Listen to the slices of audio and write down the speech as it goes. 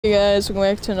Hey guys,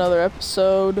 welcome back to another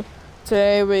episode.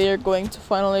 Today we are going to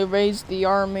finally raise the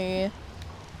army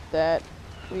that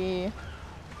we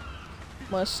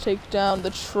must take down the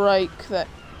trike that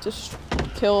just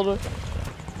killed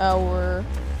our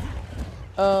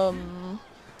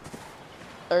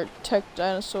tech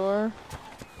dinosaur.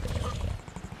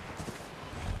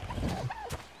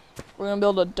 We're gonna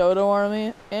build a dodo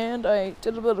army, and I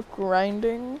did a bit of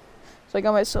grinding, so I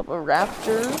got myself a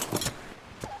raptor.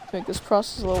 Make this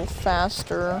process a little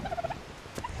faster.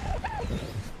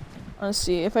 Let's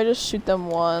see, if I just shoot them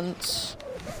once,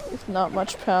 with not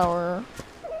much power.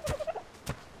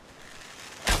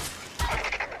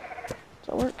 Does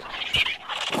that work?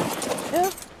 Yeah.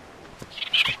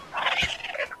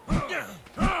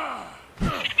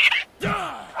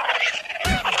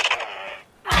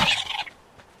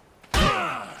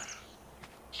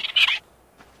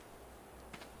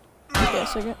 Okay, a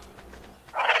second.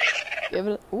 Give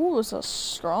it. Ooh, it's a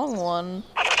strong one.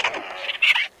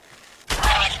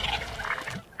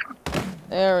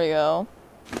 There we go.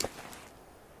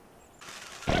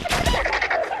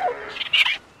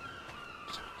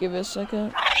 Give it a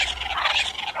second.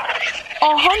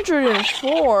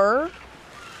 104?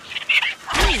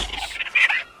 Jeez.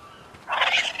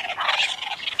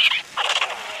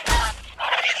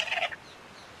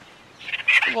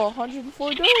 Well,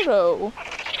 104 dodo.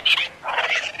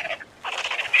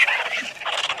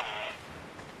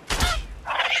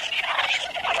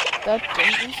 That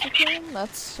didn't insta-kill him?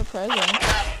 That's surprising.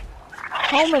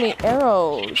 How many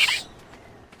arrows?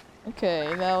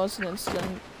 Okay, that was an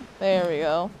instant. There we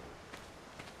go.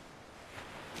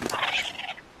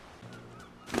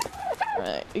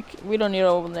 Alright, we don't need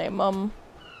to name them.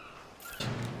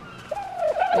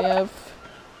 We have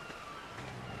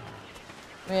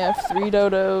 3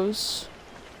 dodos.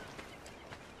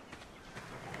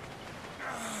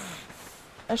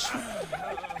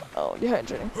 Oh,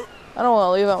 dehydrating. I don't want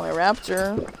to leave out my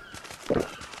raptor.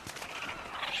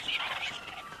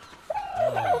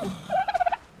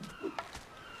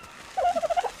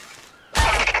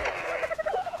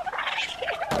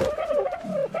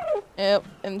 Yep,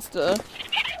 insta.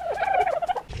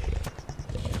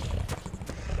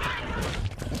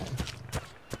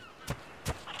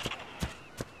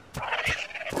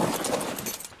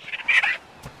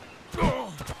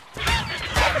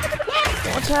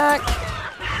 Don't attack.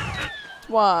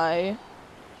 Why?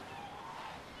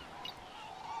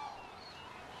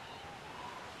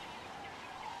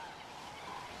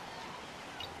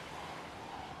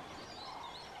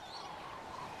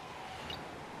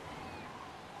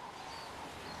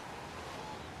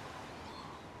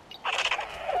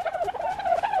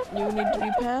 You need to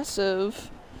be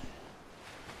passive.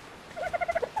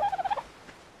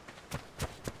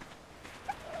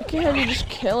 I can't have you just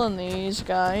killing these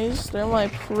guys. They're my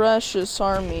precious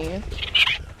army.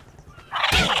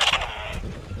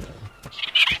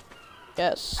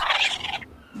 Yes.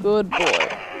 Good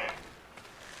boy.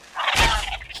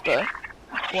 Just a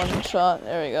one shot.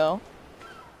 There we go.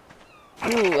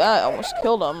 Ooh, that almost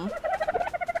killed him.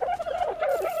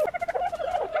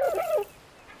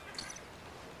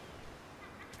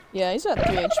 Yeah, he's at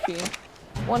 3 HP.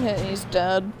 One hit and he's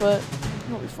dead, but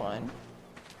he'll be fine.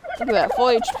 Look at that, full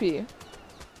HP.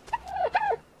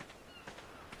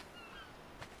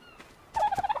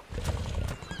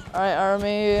 Alright,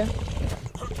 army.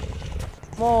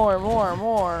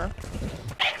 More.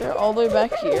 They're all the way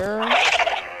back here.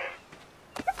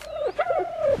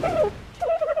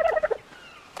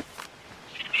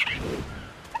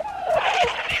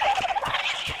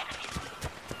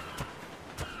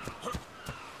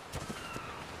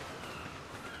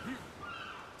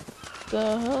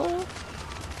 The hell?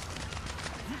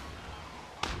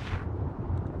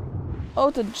 Oh,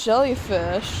 it's a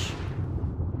jellyfish.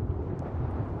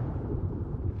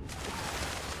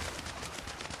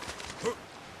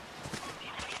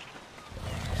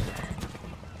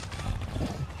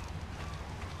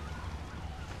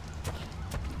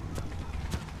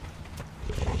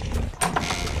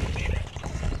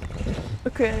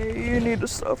 Okay, you need to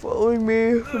stop following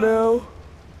me for now.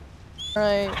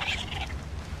 Alright.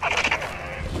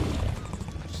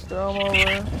 Throw him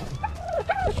over.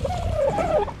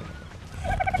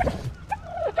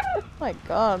 My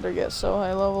god, they get so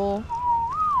high level.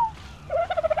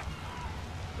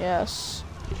 Yes.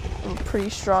 I'm a pretty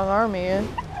strong army.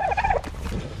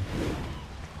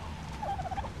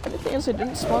 The thing is, I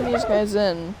didn't spawn these guys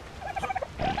in.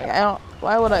 Like, I don't.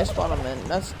 Why would I spawn them in?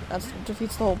 That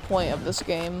defeats the whole point of this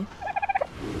game.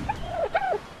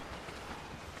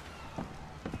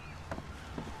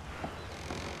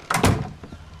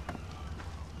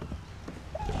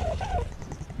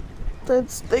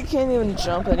 They can't even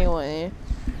jump anyway.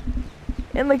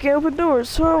 And they can't open doors,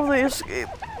 so how will they escape?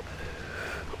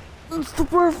 It's the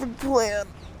perfect plan.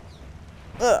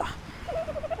 Ugh.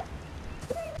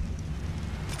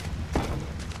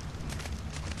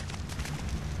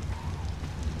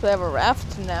 They have a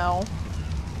raft now.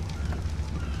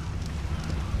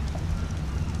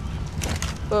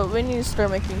 But we need to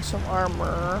start making some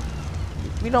armor.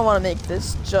 We don't want to make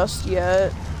this just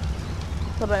yet.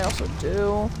 But I also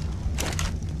do.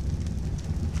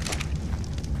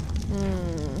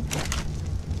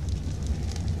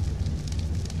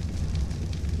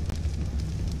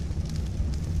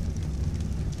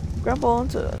 Grapple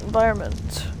into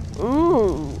environment.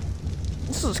 Ooh.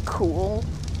 This is cool.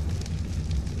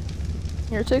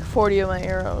 Here, take 40 of my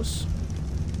arrows.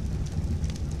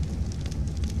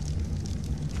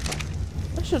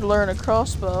 I should learn a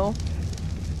crossbow.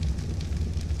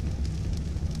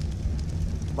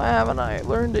 Why haven't I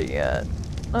learned it yet?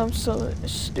 I'm so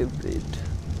stupid.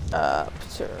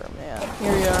 Sir, man.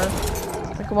 Here we are.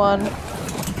 Now, come on.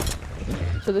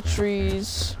 To the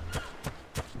trees.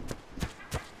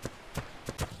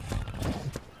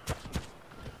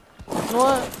 You know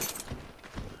what?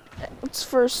 Let's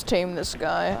first tame this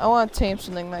guy. I want to tame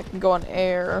something that can go on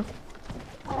air.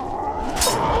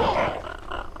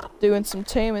 Doing some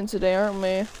taming today, aren't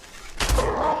we?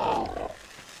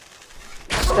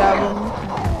 Stab him.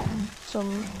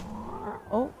 Some.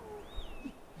 Oh.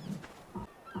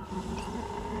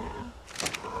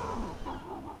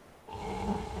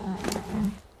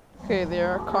 Okay, they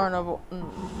are carnivore.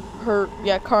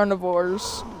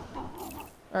 Carnivores.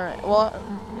 Alright, well,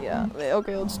 yeah.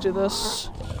 Okay, let's do this.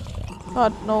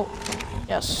 God, no.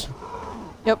 Yes.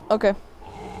 Yep, okay.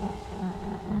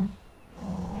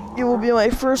 You will be my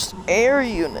first air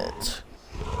unit.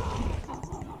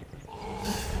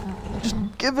 Just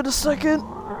give it a second.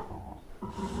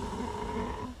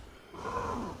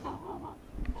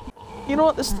 You know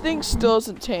what? This thing still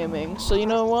isn't taming, so you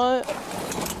know what?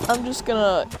 I'm just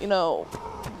gonna,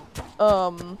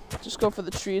 just go for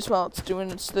the trees while it's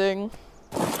doing its thing.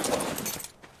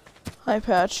 Hi,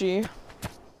 Patchy.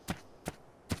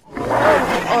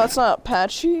 Oh, that's not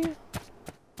Patchy?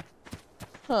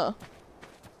 Huh.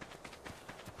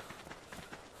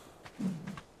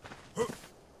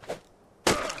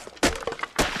 We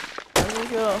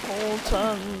got a whole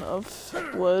ton of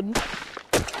wood.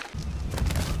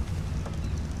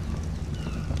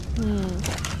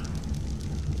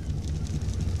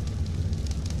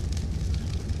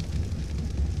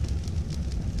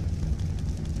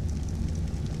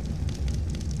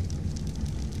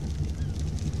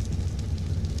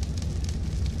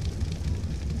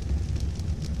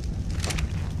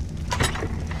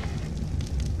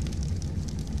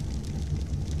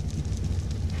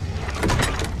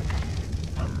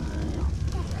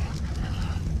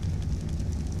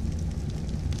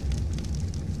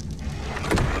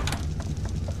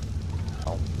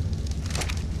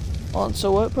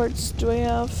 So what parts do I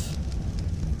have?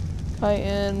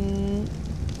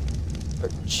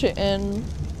 Chitin,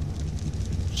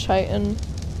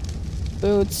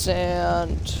 boots,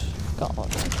 and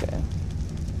gauntlets. Okay.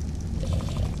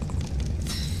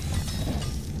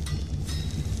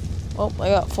 Oh, I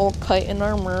got full chitin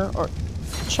armor, or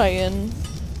chitin.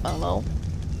 I don't know.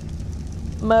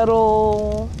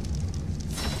 Metal.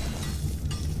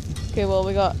 Okay, well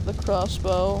we got the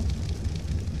crossbow.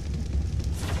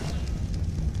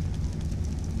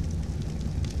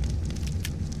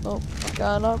 Oh,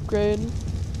 got an upgrade.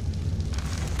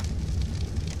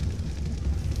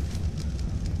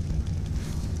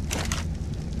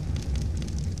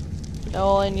 Now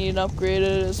all I need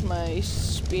upgraded is my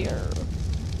spear.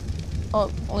 Oh,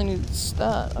 only needs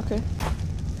that. Okay.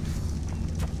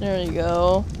 There you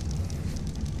go.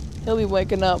 He'll be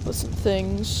waking up with some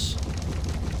things.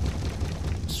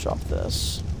 Let's drop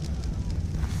this.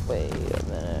 Wait a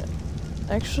minute.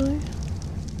 Actually.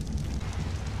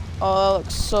 Oh, that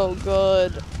looks so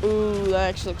good. Ooh, that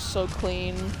actually looks so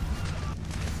clean.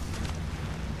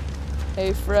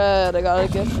 Hey Fred, I got a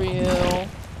gift for you.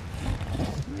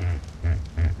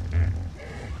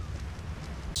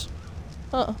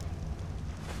 Huh.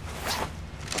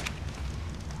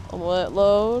 Let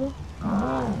load.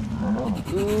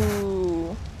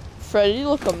 Ooh. Fred, you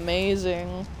look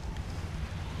amazing.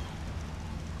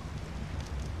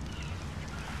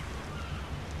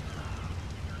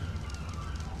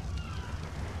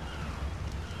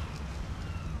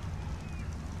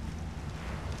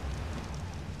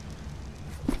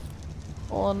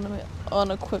 Let me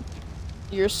unequip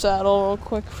your saddle real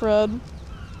quick, Fred.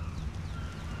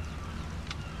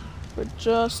 For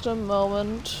just a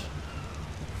moment.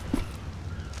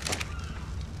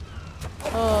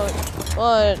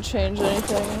 Well, I didn't change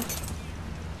anything.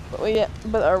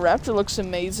 But our raptor looks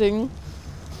amazing.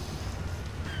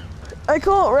 I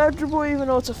call it Raptor Boy even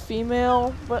though it's a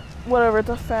female, but whatever, it's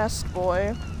a fast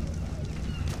boy.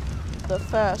 The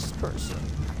fast person.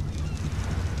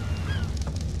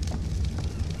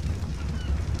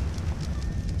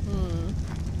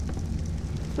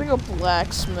 It's like a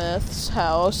blacksmith's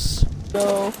house.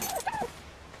 So,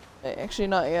 actually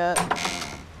not yet.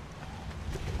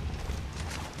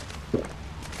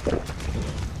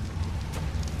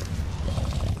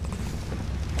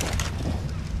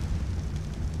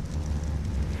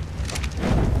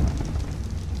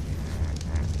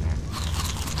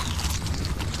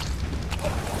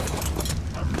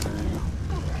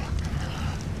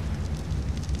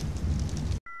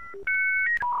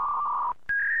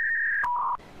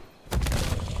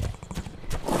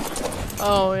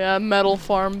 Oh yeah, metal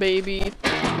farm baby.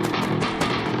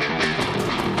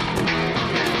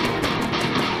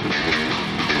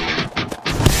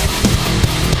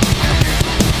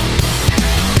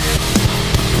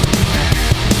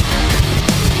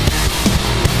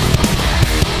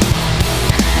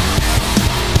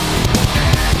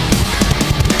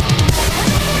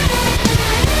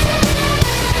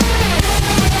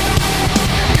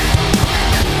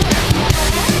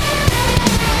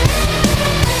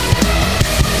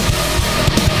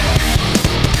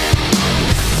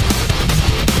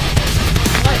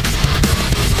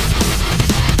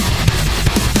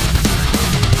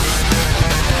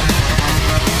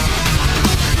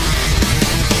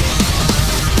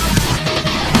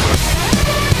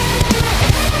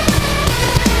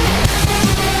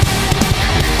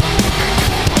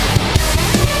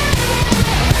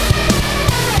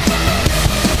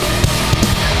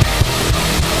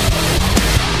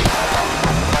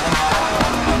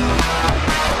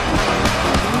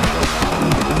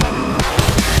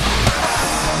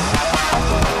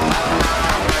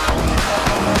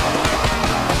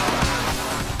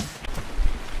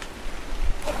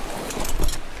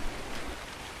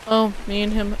 Oh, me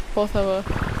and him both have a...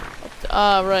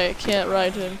 Ah, right, can't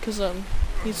ride him, because,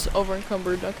 he's over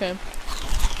encumbered, okay.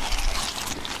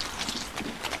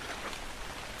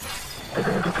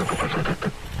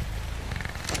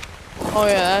 Oh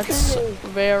yeah, that's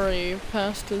very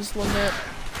past his limit.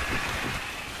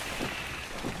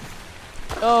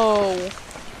 Oh.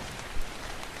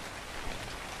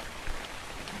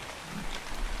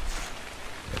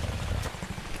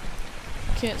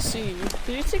 Can't see.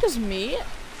 Did you think it was me?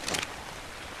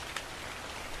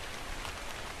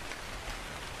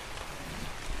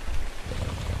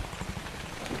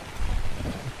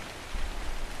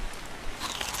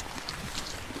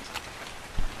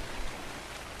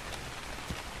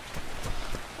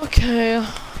 Okay,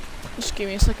 just give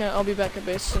me a second, I'll be back at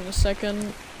base in a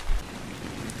second.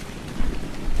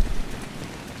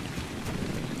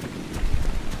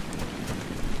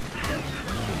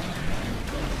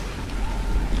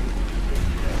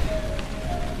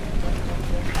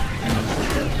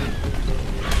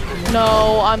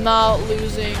 No, I'm not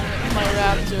losing my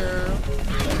raptor.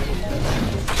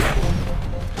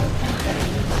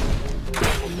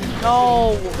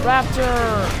 No,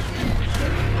 raptor!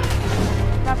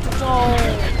 Raptor,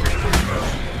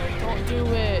 don't do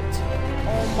it.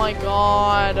 Oh my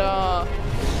god.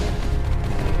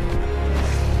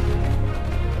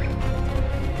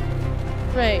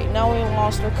 Great, now we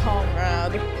lost our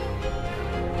comrade.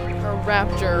 Our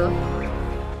raptor.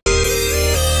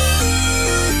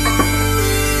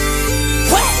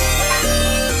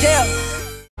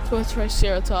 So it's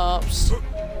Triceratops.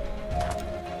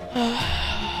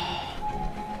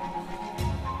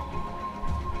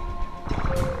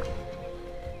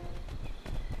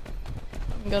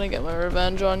 I'm gonna get my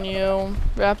revenge on you,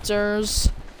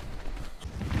 raptors.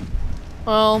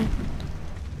 Well,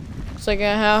 looks like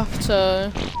I have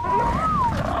to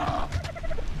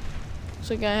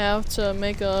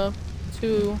make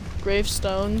 2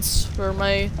 gravestones for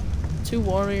my 2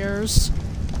 warriors.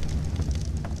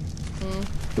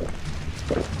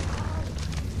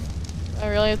 I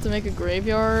really have to make a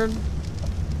graveyard.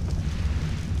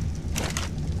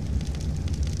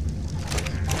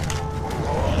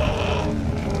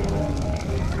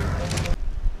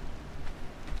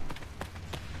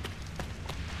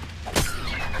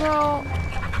 Girl.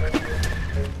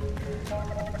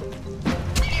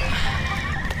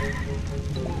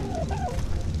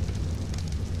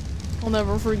 I'll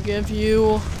never forgive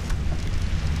you,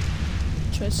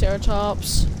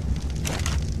 Triceratops.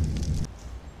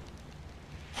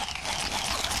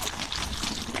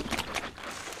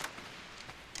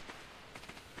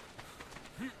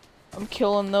 I'm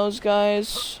killing those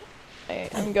guys.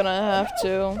 I'm gonna have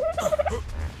to.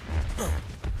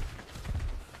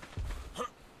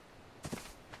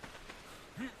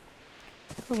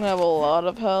 I'm gonna have a lot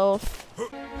of health.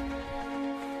 Okay,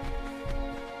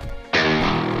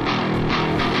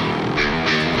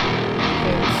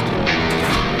 let's do it.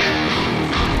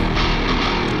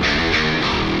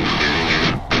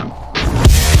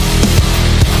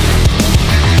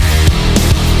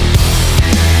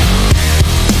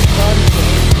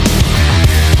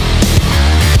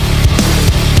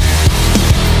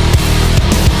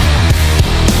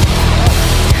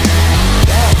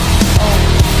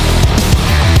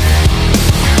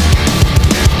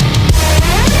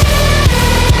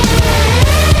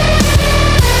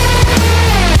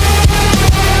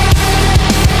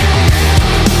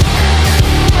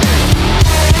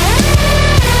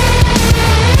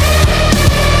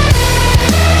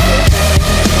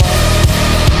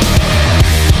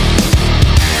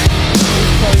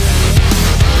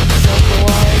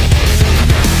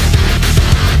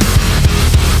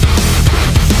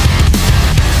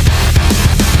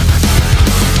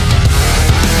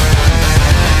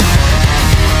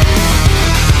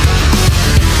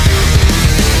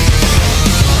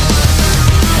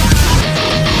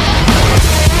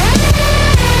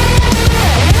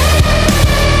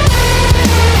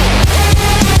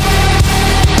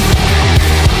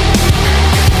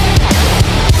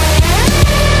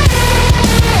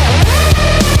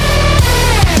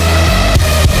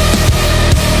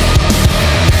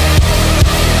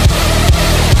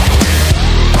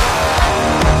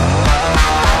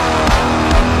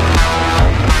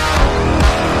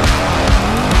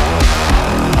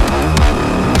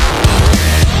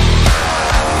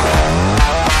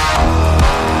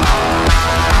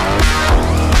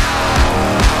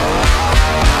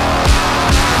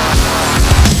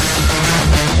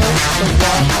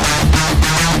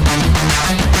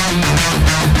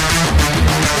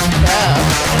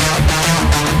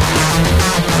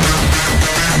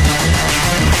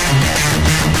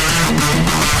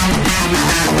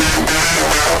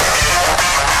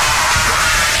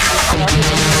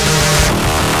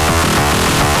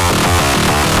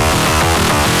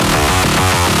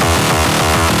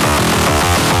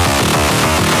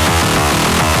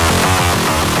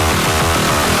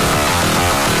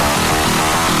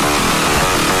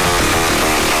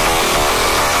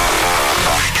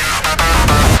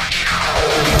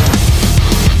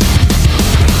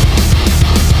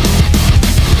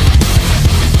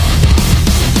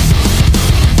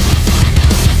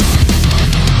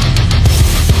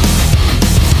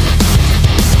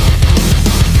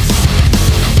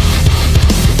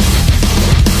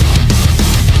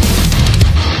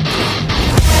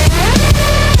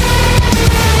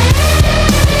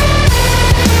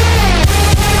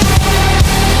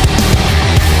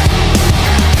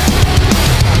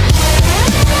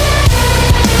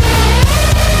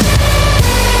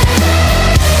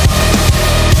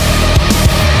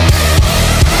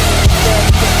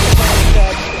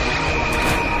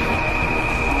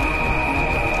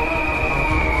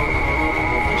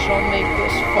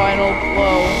 Final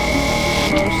blow.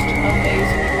 Most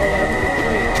amazing blow ever.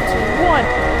 3, 2, 1.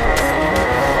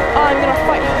 I'm gonna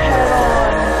fight you head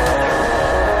on.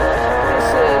 This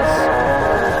is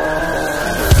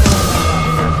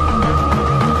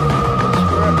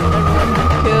for everyone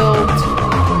killed.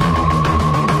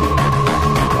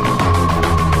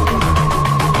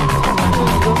 This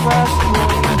is the last one.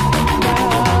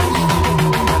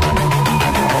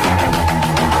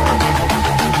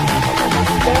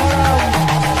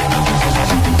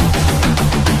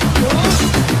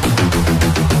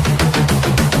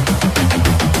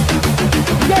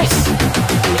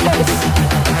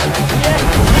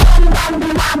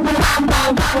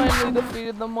 I finally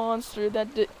defeated the monster that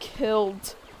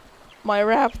killed my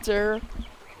raptor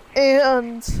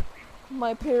and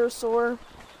my parasaur.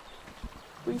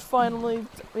 We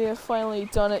have finally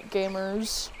done it,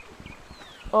 gamers.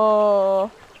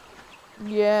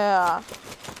 Yeah.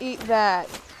 Eat that.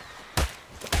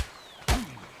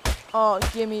 Oh,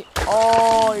 give me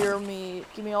all your meat.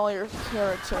 Give me all your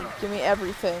character. Give me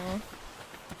everything.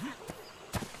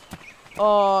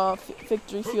 Oh,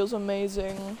 victory feels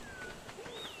amazing.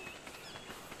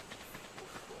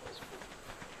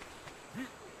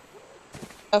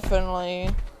 Definitely.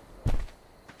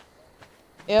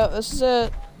 Yeah, this is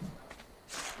it.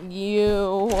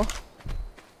 You're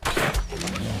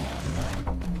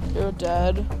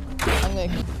dead. I'm gonna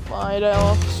keep my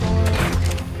dinosaur.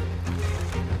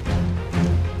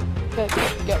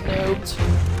 Get noobed.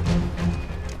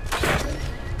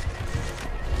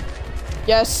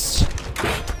 Yes!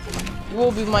 You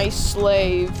will be my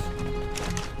slave.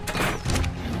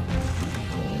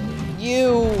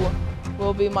 You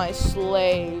will be my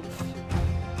slave.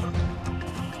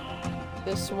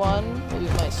 This one will be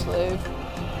my slave.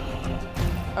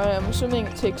 Alright, I'm assuming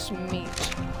it takes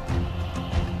meat.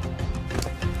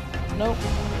 Nope.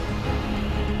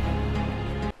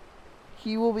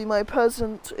 He will be my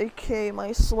peasant, aka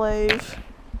my slave.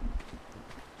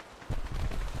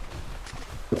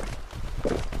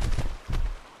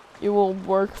 You will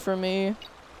work for me.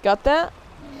 Got that?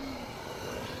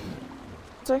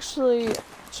 Let's actually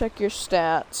check your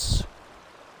stats.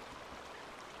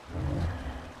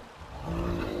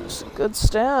 Good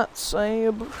stats, I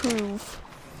approve.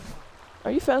 Are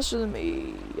you faster than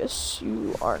me? Yes,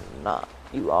 you are not.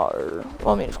 You are.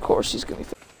 Well, I mean, of course he's gonna be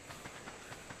fast.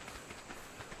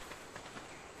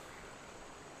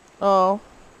 Oh.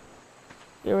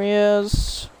 Here he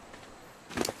is.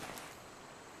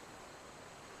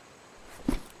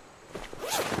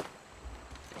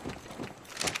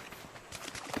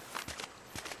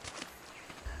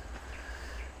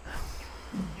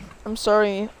 I'm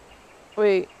sorry.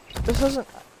 Wait, this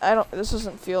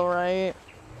doesn't feel right.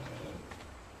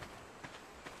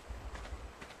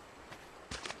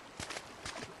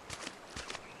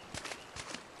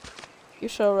 You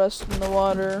shall rest in the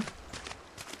water.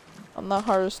 I'm not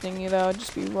harvesting you, that would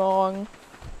just be wrong.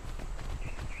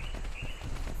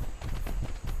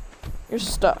 You're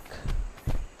stuck.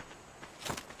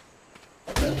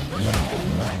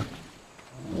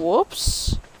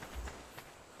 Whoops.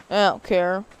 I don't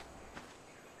care.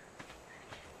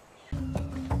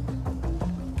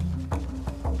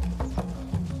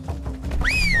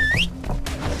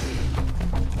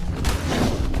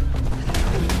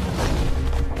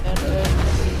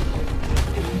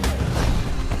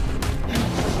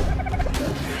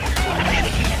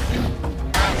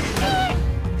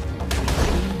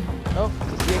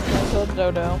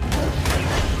 Dodo.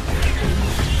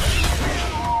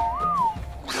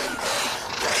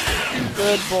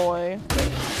 Good boy.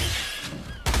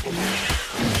 You're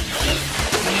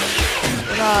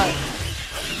not.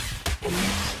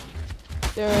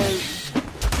 There is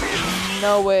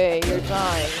no way you're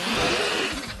dying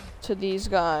to these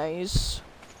guys.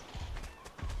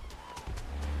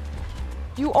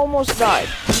 You almost died.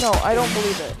 No, I don't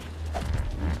believe it.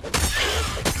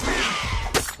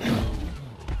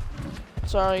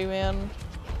 Sorry, man.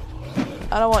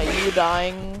 I don't want you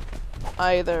dying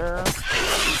either.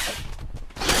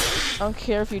 I don't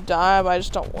care if you die, but I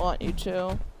just don't want you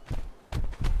to.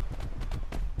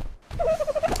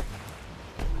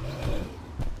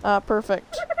 Ah,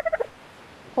 perfect.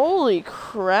 Holy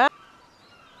crap.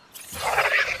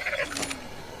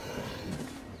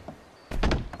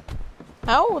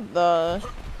 How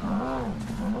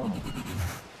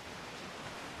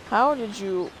did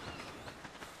you...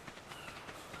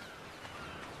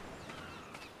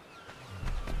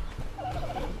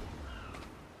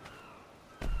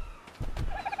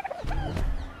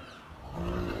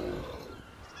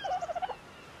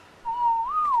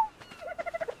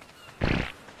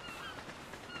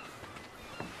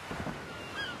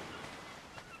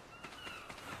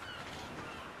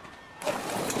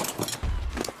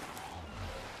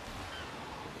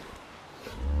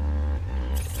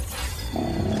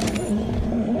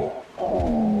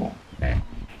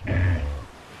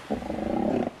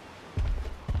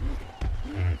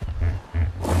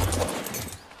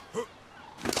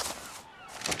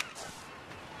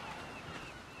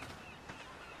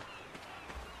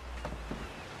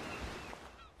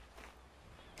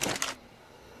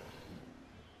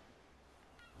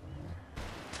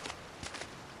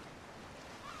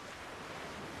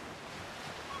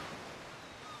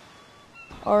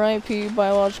 R.I.P.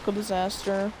 biological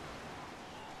disaster.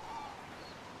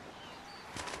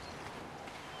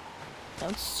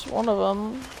 That's one of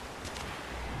them.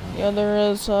 The other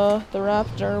is the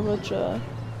raptor, which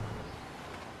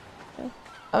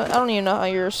I don't even know how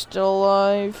you're still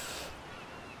alive.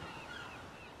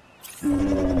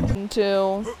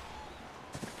 Until,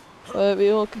 but we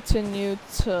will continue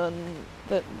to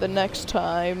the next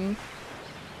time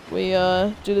we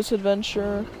do this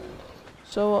adventure.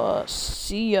 So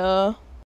see ya.